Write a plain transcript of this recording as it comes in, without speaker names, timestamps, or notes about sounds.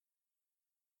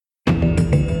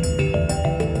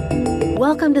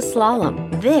Welcome to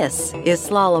Slalom. This is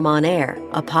Slalom on Air,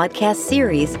 a podcast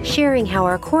series sharing how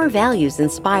our core values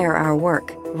inspire our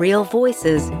work. Real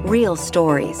voices, real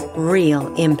stories,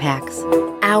 real impacts.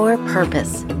 Our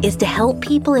purpose is to help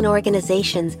people and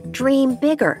organizations dream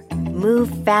bigger, move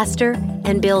faster,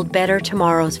 and build better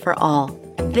tomorrows for all.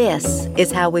 This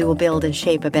is how we will build and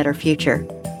shape a better future.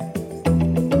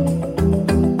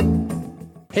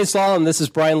 Hey Slalom, this is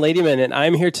Brian Ladyman, and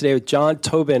I'm here today with John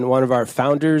Tobin, one of our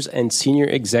founders and senior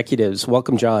executives.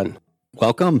 Welcome, John.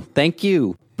 Welcome. Thank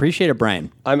you. Appreciate it,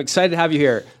 Brian. I'm excited to have you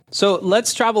here. So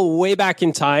let's travel way back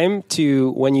in time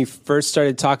to when you first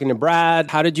started talking to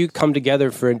Brad. How did you come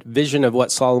together for a vision of what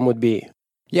Slalom would be?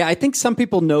 Yeah, I think some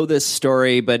people know this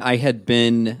story, but I had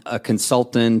been a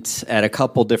consultant at a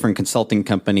couple different consulting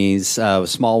companies, a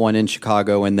small one in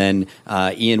Chicago, and then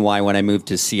E&Y when I moved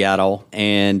to Seattle.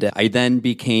 And I then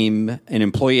became an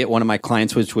employee at one of my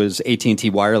clients, which was AT&T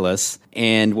Wireless,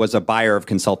 and was a buyer of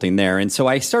consulting there. And so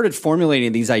I started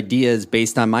formulating these ideas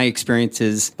based on my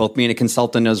experiences, both being a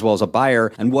consultant as well as a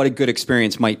buyer, and what a good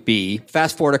experience might be.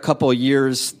 Fast forward a couple of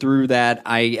years through that,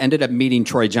 I ended up meeting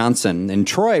Troy Johnson. And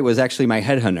Troy was actually my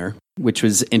headhunter, which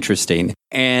was interesting.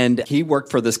 And he worked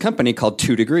for this company called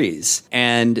 2 Degrees.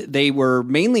 And they were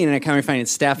mainly an accounting finance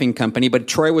staffing company, but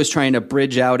Troy was trying to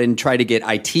bridge out and try to get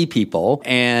IT people.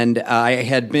 And I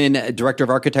had been a director of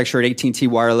architecture at AT&T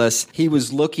Wireless. He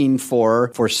was looking for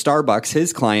Starbucks,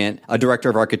 his client, a director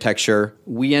of architecture.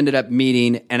 We ended up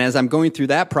meeting. And as I'm going through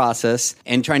that process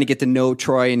and trying to get to know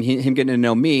Troy and him getting to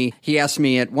know me, he asked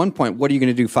me at one point, what are you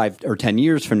going to do 5 or 10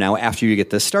 years from now after you get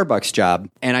this Starbucks job?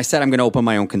 And I said, I'm going to open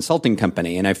my own consulting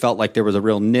company. And I felt like there was a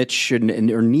real niche or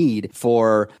need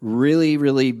for really,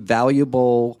 really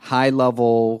valuable,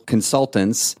 high-level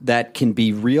consultants that can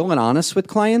be real and honest with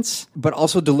clients, but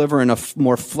also deliver in a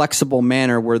more flexible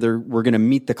manner where we're going to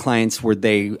meet the clients where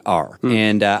they are.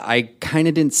 And I kind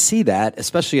of didn't see that,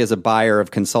 especially as a buyer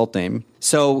of consulting.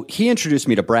 So he introduced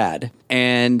me to Brad,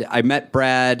 and I met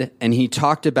Brad, and he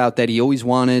talked about that he always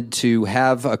wanted to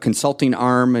have a consulting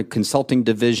arm, a consulting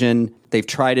division. They've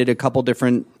tried it a couple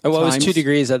different And what times. was 2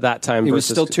 Degrees at that time? It was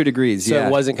still 2 Degrees, so yeah.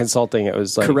 it wasn't consulting, it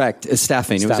was like... Correct,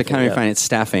 staffing. It was accounting and finance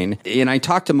staffing. And I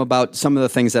talked to him about some of the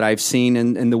things that I've seen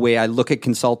and the way I look at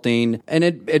consulting, and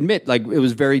admit, like, it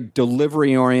was very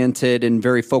delivery-oriented and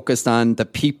very focused on the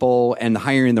people and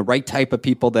hiring the right type of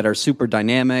people that are super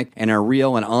dynamic and are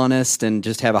real and honest and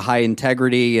just have a high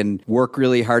integrity and work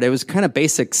really hard. It was kind of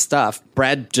basic stuff.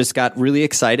 Brad just got really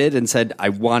excited and said, I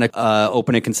want to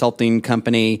open a consulting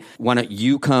company. Why don't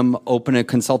you come open a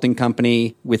consulting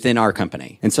company within our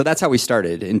company? And so that's how we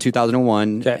started in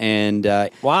 2001. Okay. And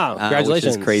wow,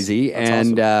 congratulations. which is crazy.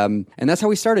 That's awesome. And that's how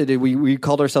we started. We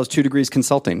called ourselves 2 Degrees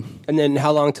Consulting. And then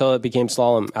how long till it became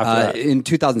Slalom after that? In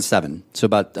 2007. So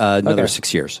about another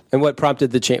 6 years. And what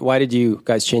prompted the change? Why did you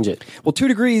guys change it? Well, 2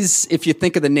 Degrees, if you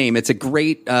think of the name, it's a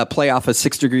great play off of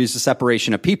 6 degrees of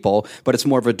separation of people, but it's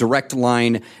more of a direct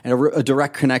line and a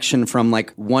direct connection from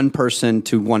like one person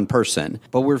to one person.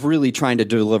 But we're really trying to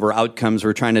deliver outcomes.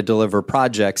 We're trying to deliver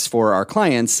projects for our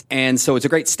clients. And so it's a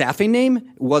great staffing name.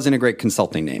 It wasn't a great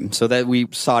consulting name. So that we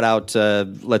sought out,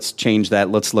 let's change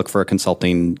that. Let's look for a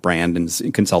consulting brand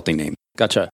and consulting name.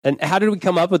 Gotcha. And how did we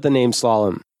come up with the name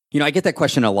Slalom? You know, I get that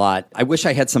question a lot. I wish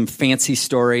I had some fancy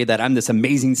story that I'm this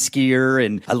amazing skier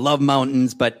and I love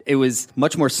mountains, but it was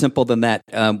much more simple than that.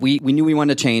 We knew we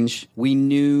wanted to change. We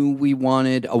knew we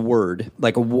wanted a word,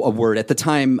 like a word. At the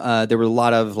time, there were a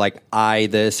lot of like I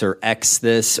this or X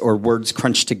this or words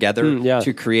crunched together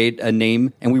to create a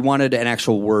name. And we wanted an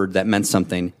actual word that meant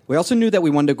something. We also knew that we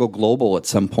wanted to go global at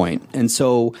some point. And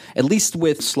so at least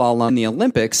with slalom in the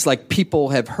Olympics, like people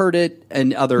have heard it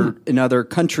in other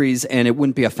countries and it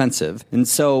wouldn't be offensive. And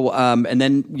so, and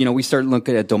then, you know, we started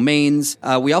looking at domains.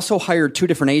 We also hired 2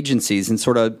 different agencies and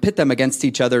sort of pit them against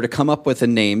each other to come up with the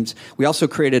names. We also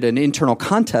created an internal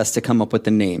contest to come up with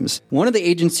the names. One of the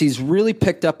agencies really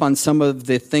picked up on some of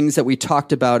the things that we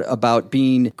talked about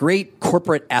being great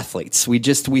corporate athletes. We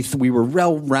were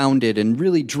well-rounded and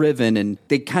really driven, and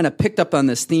they kind of picked up on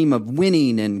this theme of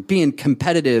winning and being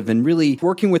competitive and really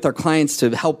working with our clients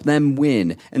to help them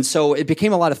win. And so it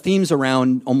became a lot of themes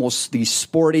around almost these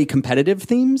sporty competitive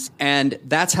themes. And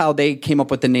that's how they came up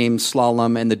with the name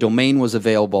Slalom, and the domain was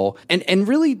available. And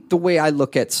really the way I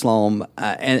look at Slalom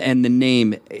and the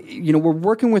name, you know, we're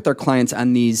working with our clients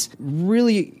on these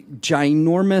really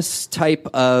ginormous type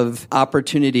of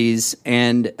opportunities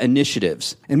and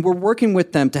initiatives. And we're working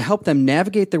with them to help them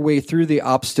navigate their way through the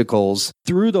obstacles,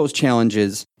 through those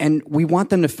challenges, and we want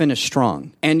them to finish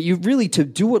strong. And you really, to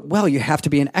do it well, you have to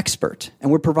be an expert. And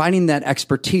we're providing that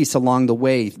expertise along the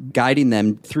way, guiding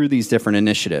them through these different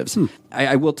initiatives.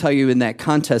 I will tell you in that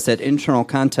contest, that internal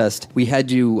contest, we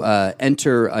had you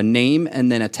enter a name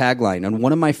and then a tagline. And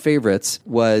one of my favorites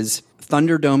was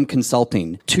Thunderdome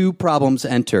Consulting. 2 problems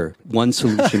enter, 1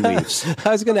 solution leaves.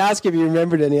 I was going to ask if you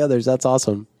remembered any others. That's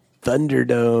awesome.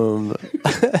 Thunderdome.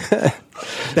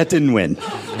 That didn't win.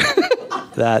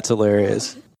 That's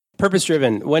hilarious.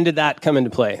 Purpose-driven. When did that come into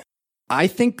play? I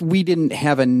think we didn't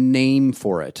have a name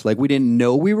for it. Like, we didn't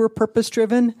know we were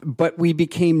purpose-driven, but we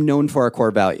became known for our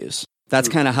core values. That's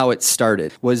kind of how it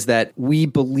started, was that we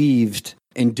believed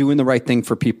in doing the right thing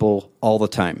for people all the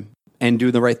time and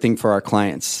doing the right thing for our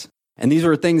clients. And these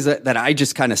were things that I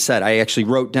just kind of said. I actually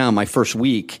wrote down my first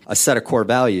week a set of core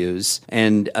values,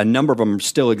 and a number of them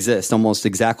still exist, almost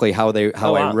exactly how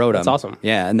I wrote them. That's awesome.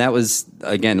 Yeah, and that was,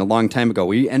 again, a long time ago.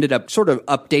 We ended up sort of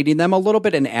updating them a little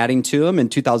bit and adding to them in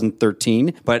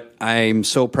 2013, but I'm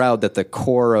so proud that the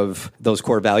core of those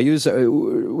core values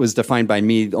was defined by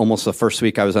me almost the first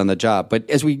week I was on the job. But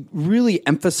as we really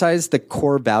emphasized the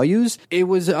core values, it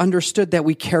was understood that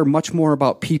we care much more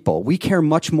about people. We care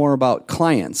much more about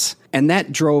clients. And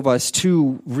that drove us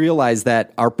to realize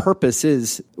that our purpose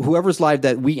is whoever's life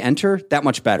that we enter, that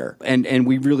much better. And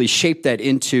we really shaped that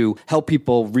into help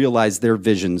people realize their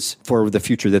visions for the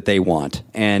future that they want.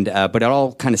 And but it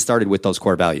all kind of started with those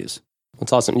core values.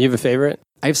 That's awesome. You have a favorite?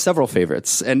 I have several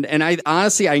favorites. And I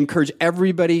honestly, I encourage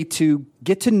everybody to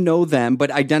get to know them, but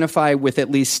identify with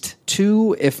at least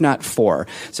 2, if not 4.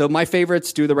 So my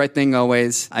favorites: do the right thing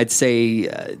always. I'd say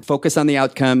focus on the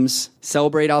outcomes,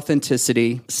 celebrate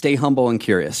authenticity, stay humble and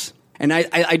curious. And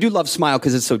I do love Smile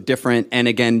because it's so different. And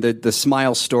again, the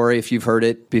Smile story, if you've heard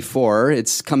it before,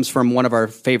 it comes from one of our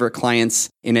favorite clients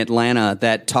in Atlanta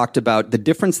that talked about the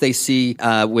difference they see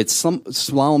with some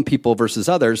Slalom people versus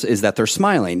others is that they're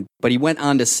smiling. But he went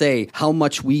on to say how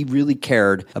much we really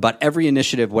cared about every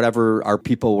initiative, whatever our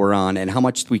people were on, and how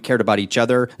much we cared about each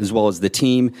other as well as the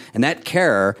team. And that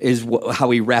care is how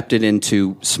he wrapped it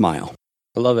into Smile.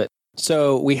 I love it.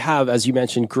 So we have, as you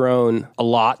mentioned, grown a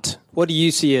lot. What do you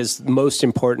see as most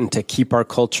important to keep our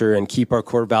culture and keep our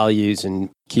core values and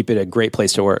keep it a great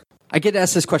place to work? I get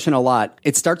asked this question a lot.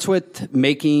 It starts with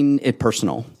making it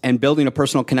personal and building a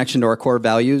personal connection to our core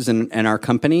values and our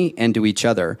company and to each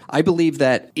other. I believe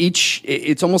that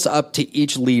it's almost up to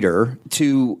each leader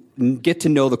to get to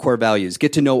know the core values,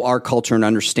 get to know our culture and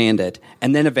understand it,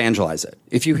 and then evangelize it.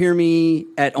 If you hear me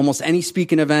at almost any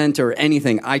speaking event or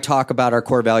anything, I talk about our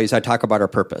core values, I talk about our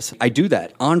purpose. I do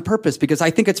that on purpose because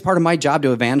I think it's part of my job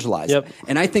to evangelize. Yep.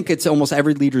 And I think it's almost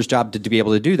every leader's job to be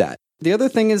able to do that. The other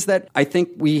thing is that I think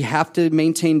we have to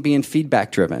maintain being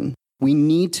feedback driven. We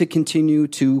need to continue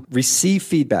to receive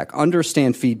feedback,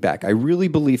 understand feedback. I really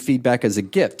believe feedback is a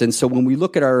gift. And so when we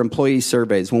look at our employee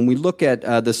surveys, when we look at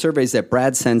the surveys that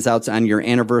Brad sends out on your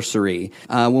anniversary,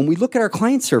 when we look at our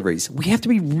client surveys, we have to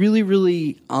be really,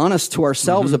 really honest to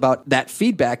ourselves about that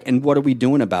feedback and what are we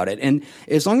doing about it. And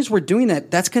as long as we're doing that,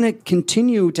 that's going to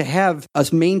continue to have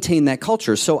us maintain that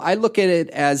culture. So I look at it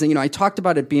as, I talked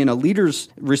about it being a leader's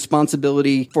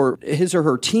responsibility for his or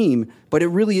her team, but it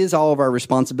really is all of our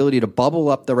responsibility to bubble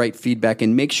up the right feedback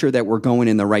and make sure that we're going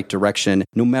in the right direction,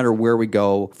 no matter where we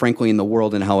go, frankly, in the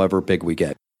world and however big we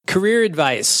get. Career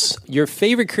advice, your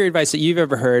favorite career advice that you've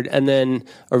ever heard, and then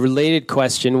a related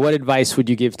question, what advice would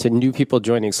you give to new people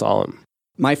joining Slalom?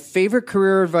 My favorite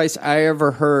career advice I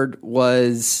ever heard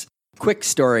was... Quick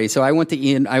story. So I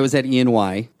was at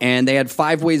E&Y, and they had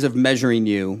 5 ways of measuring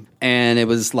you. And it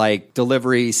was like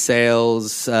delivery,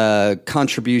 sales,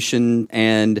 contribution,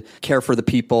 and care for the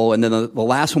people. And then the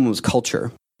last one was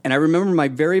culture. And I remember my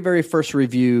very, very first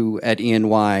review at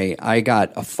E&Y, I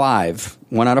got a 5,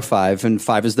 1 out of 5, and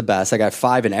 5 is the best. I got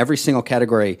 5 in every single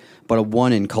category, but a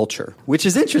 1 in culture, which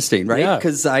is interesting, right? Yeah.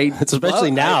 Because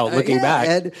especially now, looking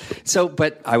back.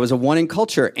 But I was a 1 in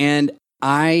culture, and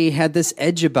I had this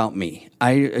edge about me.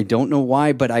 I don't know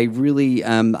why, but I really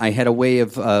I had a way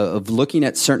of looking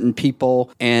at certain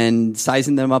people and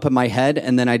sizing them up in my head,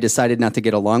 and then I decided not to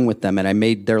get along with them, and I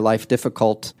made their life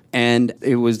difficult. And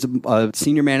it was a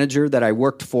senior manager that I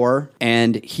worked for,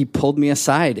 and he pulled me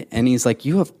aside, and he's like,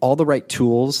 "You have all the right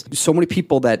tools. So many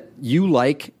people that you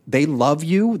like, they love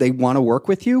you, they want to work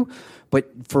with you." But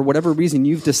for whatever reason,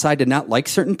 you've decided not like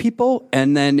certain people,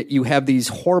 and then you have these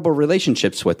horrible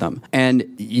relationships with them. And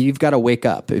you've got to wake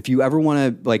up. If you ever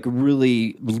want to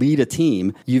really lead a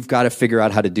team, you've got to figure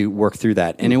out how to work through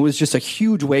that. And it was just a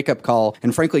huge wake-up call.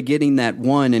 And frankly, getting that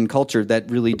 1 in culture, that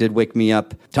really did wake me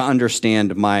up to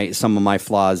understand some of my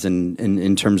flaws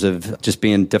in terms of just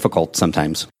being difficult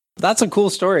sometimes. That's a cool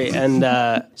story. And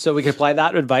so we can apply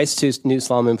that advice to new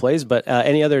Slalom employees, but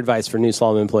any other advice for new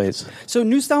Slalom employees? So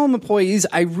new Slalom employees,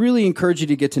 I really encourage you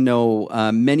to get to know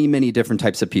many, many different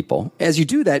types of people. As you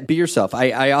do that, be yourself.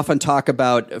 I often talk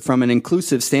about, from an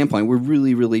inclusive standpoint, we're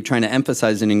really, really trying to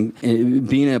emphasize being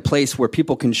in a place where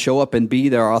people can show up and be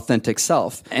their authentic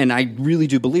self. And I really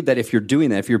do believe that if you're doing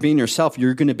that, if you're being yourself,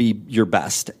 you're going to be your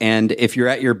best. And if you're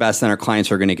at your best, then our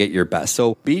clients are going to get your best.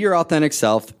 So be your authentic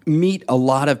self, meet a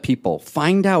lot of people,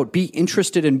 find out, be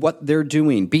interested in what they're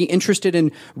doing, be interested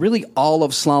in really all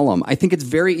of slalom. I think it's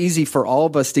very easy for all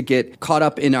of us to get caught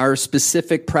up in our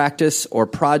specific practice or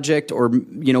project or,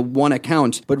 one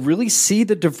account, but really see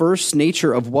the diverse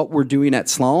nature of what we're doing at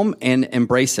slalom and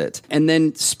embrace it. And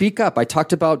then speak up. I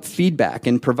talked about feedback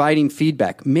and providing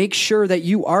feedback. Make sure that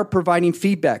you are providing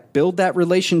feedback. Build that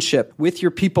relationship with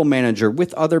your people manager,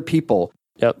 with other people.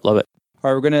 Yep, love it.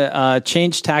 All right, we're going to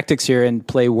change tactics here and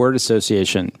play word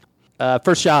association.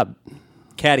 First job.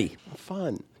 Caddy.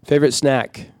 Fun. Favorite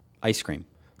snack. Ice cream.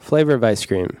 Flavor of ice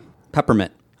cream.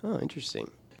 Peppermint. Oh, interesting.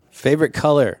 Favorite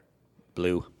color.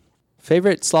 Blue.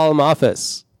 Favorite slalom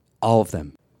office. All of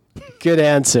them. Good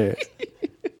answer.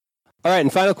 All right,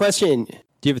 and final question.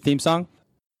 Do you have a theme song?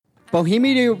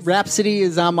 Bohemian Rhapsody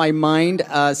is on my mind,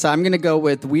 so I'm going to go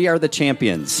with We Are the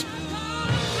Champions.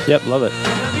 Yep, love it.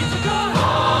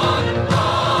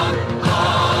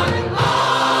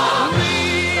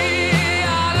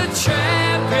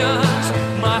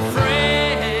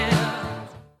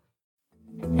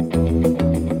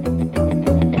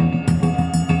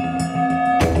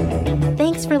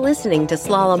 Thanks for listening to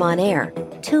Slalom on Air.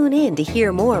 Tune in to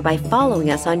hear more by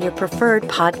following us on your preferred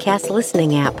podcast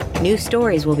listening app. New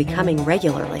stories will be coming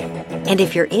regularly. And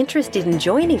if you're interested in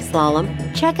joining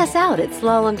Slalom, check us out at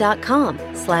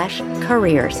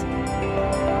slalom.com/careers.